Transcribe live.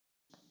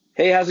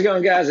Hey, how's it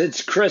going, guys?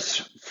 It's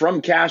Chris from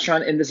Cash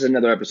On, and this is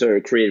another episode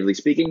of Creatively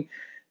Speaking.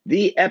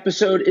 The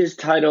episode is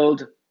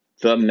titled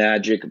The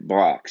Magic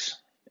Box.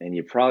 And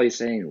you're probably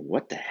saying,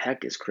 what the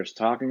heck is Chris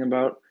talking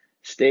about?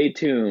 Stay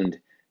tuned.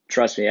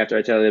 Trust me, after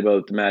I tell you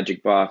about the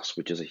Magic Box,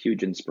 which is a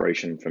huge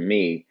inspiration for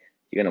me,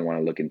 you're going to want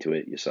to look into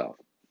it yourself.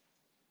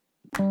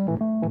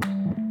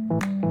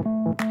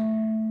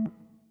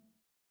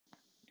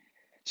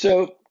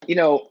 So,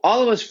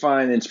 all of us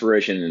find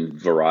inspiration in a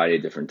variety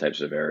of different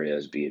types of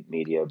areas, be it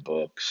media,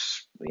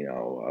 books,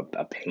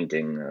 a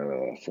painting,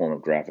 a form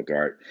of graphic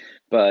art.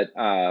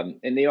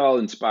 And they all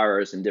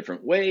inspire us in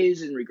different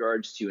ways in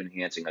regards to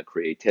enhancing our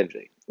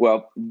creativity.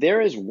 Well,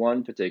 there is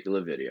one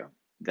particular video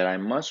that I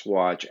must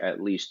watch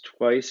at least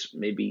twice,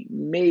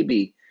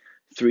 maybe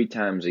three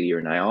times a year.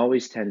 And I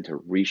always tend to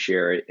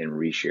reshare it and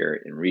reshare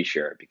it and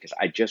reshare it because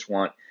I just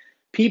want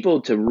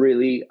people to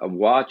really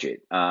watch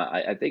it.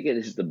 I think it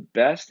is the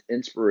best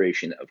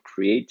inspiration of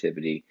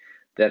creativity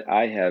that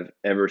I have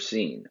ever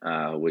seen,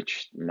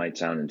 which might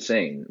sound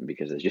insane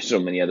because there's just so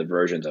many other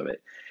versions of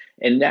it.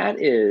 And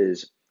that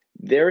is,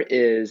 there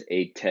is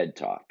a TED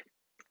Talk.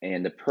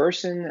 And the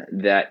person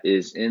that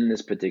is in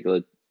this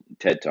particular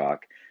TED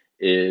Talk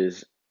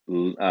is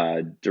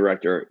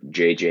director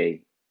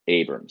J.J.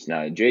 Abrams.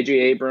 Now, J.J.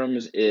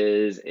 Abrams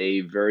is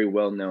a very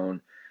well known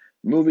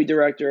movie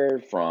director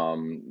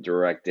from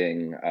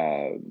directing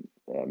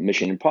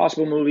Mission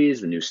Impossible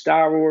movies, the new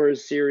Star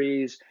Wars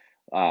series.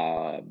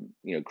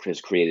 Chris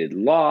created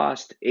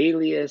Lost,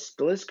 Alias.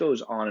 The list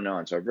goes on and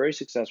on. So a very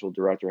successful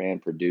director and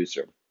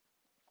producer.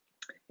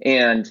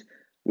 And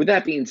with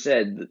that being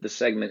said, the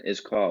segment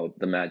is called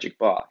The Magic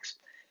Box.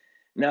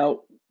 Now,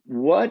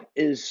 what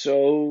is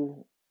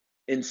so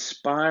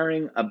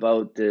inspiring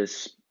about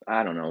this?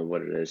 I don't know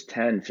what it is,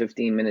 10,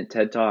 15-minute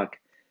TED Talk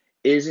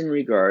is in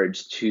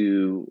regards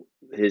to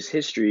his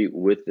history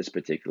with this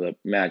particular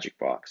magic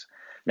box.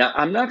 Now,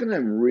 I'm not going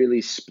to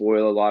really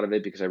spoil a lot of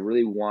it because I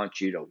really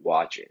want you to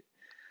watch it.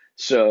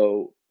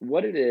 So,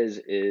 what it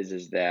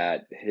is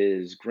that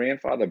his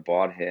grandfather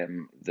bought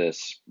him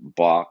this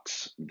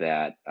box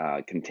that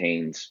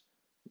contains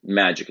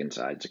magic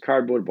inside. It's a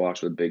cardboard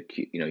box with a big,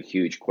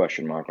 huge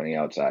question mark on the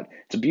outside.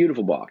 It's a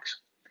beautiful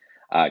box,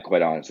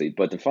 quite honestly.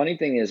 But the funny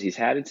thing is, he's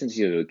had it since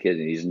he was a kid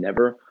and he's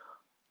never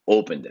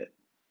opened it.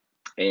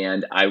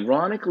 And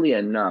ironically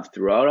enough,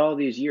 throughout all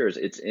these years,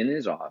 it's in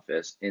his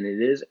office and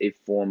it is a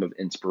form of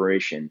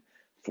inspiration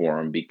for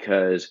him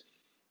because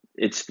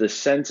it's the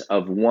sense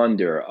of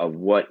wonder of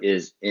what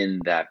is in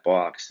that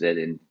box that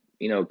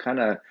kind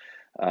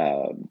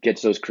of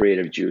gets those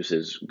creative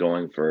juices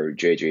going for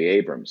J.J.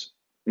 Abrams.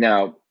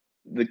 Now,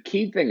 the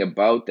key thing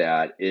about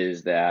that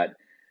is that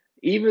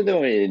even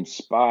though it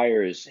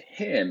inspires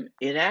him,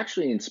 it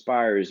actually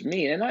inspires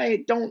me. And I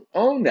don't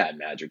own that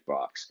magic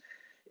box.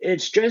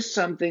 It's just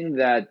something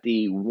that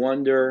the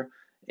wonder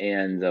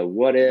and the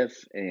what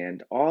if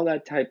and all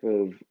that type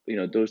of,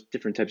 those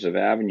different types of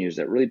avenues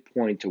that really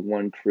point to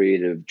one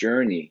creative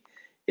journey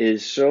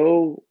is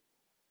so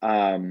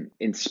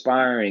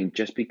inspiring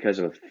just because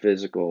of a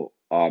physical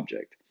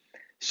object.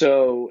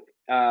 So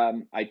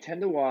I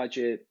tend to watch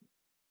it,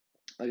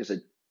 like I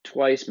said,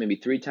 twice, maybe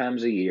three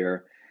times a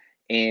year,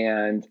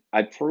 and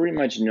I pretty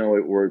much know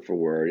it word for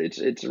word.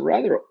 It's a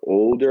rather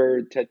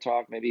older TED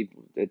Talk, maybe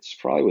it's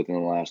probably within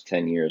the last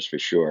 10 years for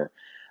sure.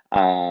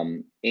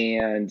 And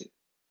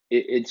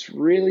it's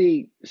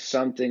really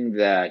something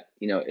that,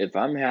 if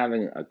I'm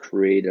having a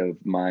creative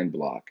mind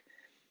block,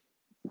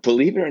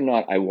 believe it or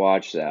not, I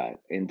watch that.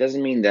 And it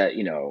doesn't mean that,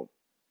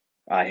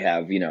 I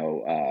have,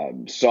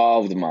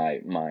 solved my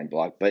mind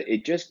block, but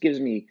it just gives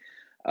me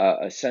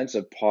a sense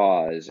of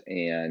pause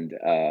and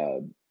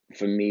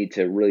for me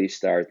to really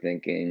start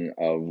thinking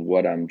of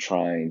what I'm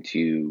trying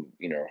to,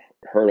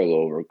 hurdle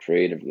over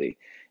creatively.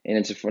 And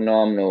it's a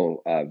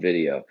phenomenal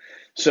video.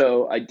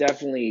 So I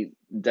definitely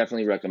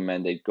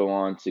recommend it. Go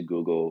on to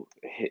Google,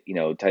 hit,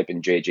 type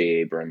in J.J.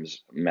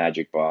 Abrams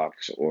Magic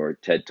Box or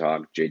TED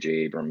Talk J.J.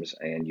 Abrams,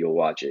 and you'll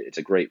watch it. It's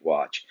a great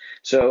watch.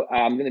 So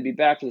I'm going to be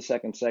back for the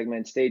second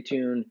segment. Stay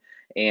tuned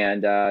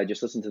and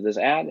just listen to this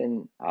ad,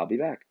 and I'll be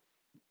back.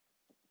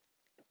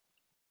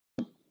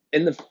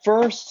 In the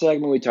first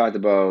segment, we talked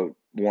about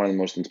one of the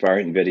most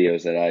inspiring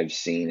videos that I've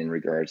seen in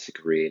regards to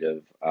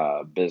creative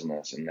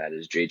business, and that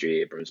is J.J.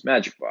 Abrams'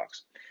 Magic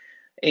Box.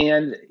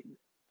 And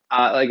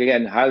like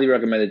again, highly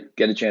recommended.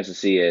 Get a chance to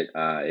see it.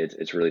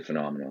 It's really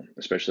phenomenal.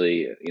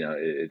 Especially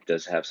it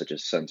does have such a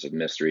sense of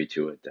mystery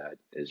to it that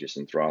is just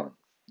enthralling.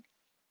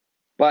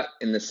 But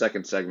in the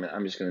second segment,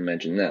 I'm just going to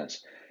mention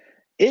this.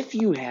 If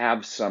you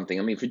have something,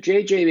 I mean, for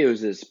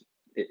JJ,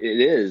 it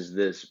is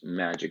this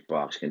magic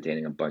box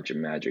containing a bunch of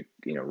magic,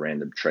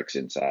 random tricks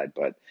inside,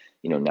 but,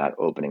 not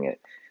opening it.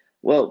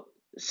 Well,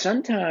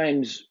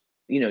 sometimes,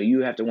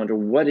 you have to wonder,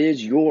 what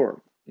is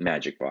your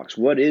magic box?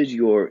 What is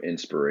your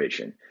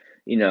inspiration?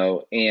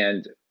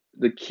 And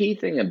the key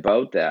thing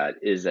about that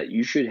is that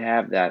you should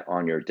have that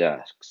on your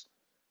desks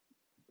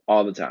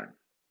all the time.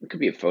 It could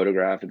be a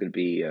photograph, it could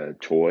be a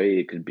toy,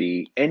 it could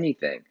be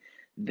anything.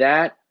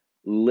 That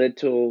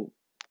little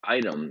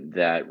item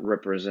that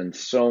represents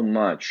so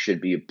much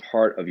should be a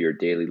part of your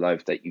daily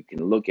life that you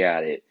can look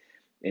at it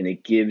and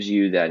it gives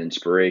you that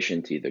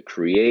inspiration to either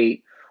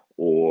create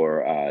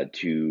or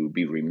to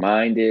be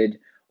reminded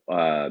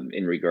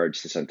in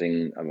regards to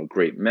something of a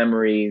great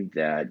memory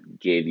that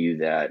gave you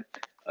that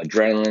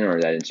adrenaline or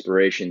that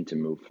inspiration to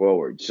move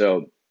forward.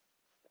 So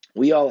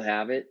we all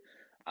have it.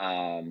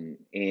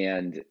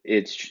 And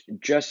it's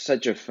just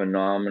such a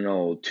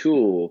phenomenal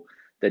tool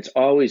that's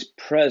always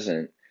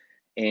present.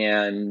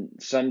 And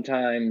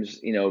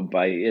sometimes,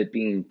 by it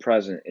being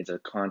present, it's a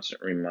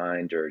constant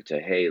reminder to,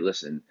 hey,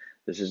 listen,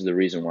 this is the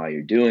reason why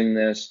you're doing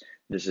this.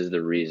 This is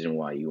the reason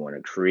why you want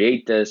to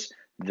create this.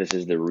 This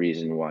is the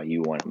reason why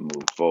you want to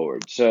move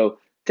forward. So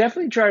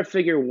definitely try to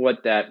figure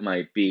what that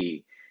might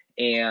be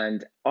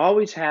and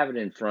always have it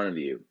in front of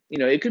you.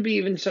 It could be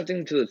even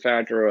something to the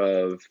factor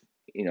of,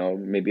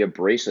 maybe a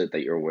bracelet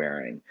that you're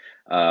wearing,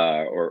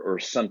 or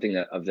something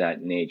of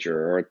that nature,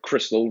 or a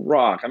crystal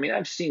rock. I mean,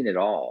 I've seen it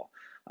all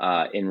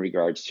in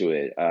regards to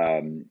it.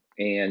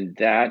 And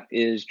that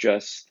is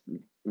just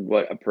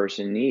what a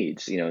person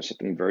needs,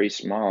 something very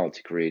small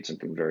to create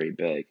something very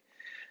big.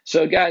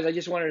 So, guys, I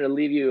just wanted to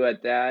leave you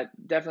at that.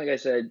 Definitely, like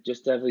I said,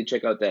 just definitely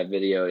check out that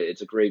video.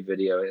 It's a great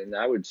video, and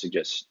I would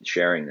suggest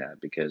sharing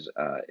that because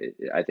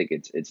I think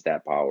it's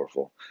that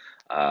powerful.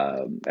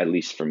 At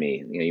least for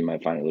me, you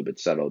might find it a little bit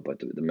subtle, but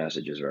the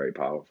message is very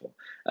powerful.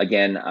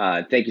 Again,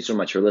 thank you so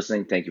much for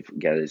listening. Thank you,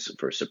 guys,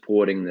 for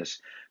supporting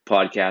this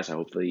podcast.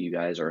 Hopefully, you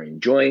guys are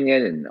enjoying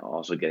it and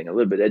also getting a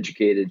little bit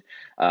educated,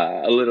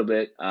 a little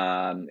bit,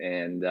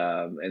 and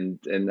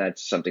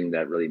that's something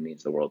that really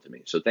means the world to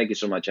me. So thank you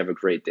so much. Have a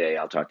great day.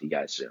 I'll talk to you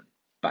guys soon.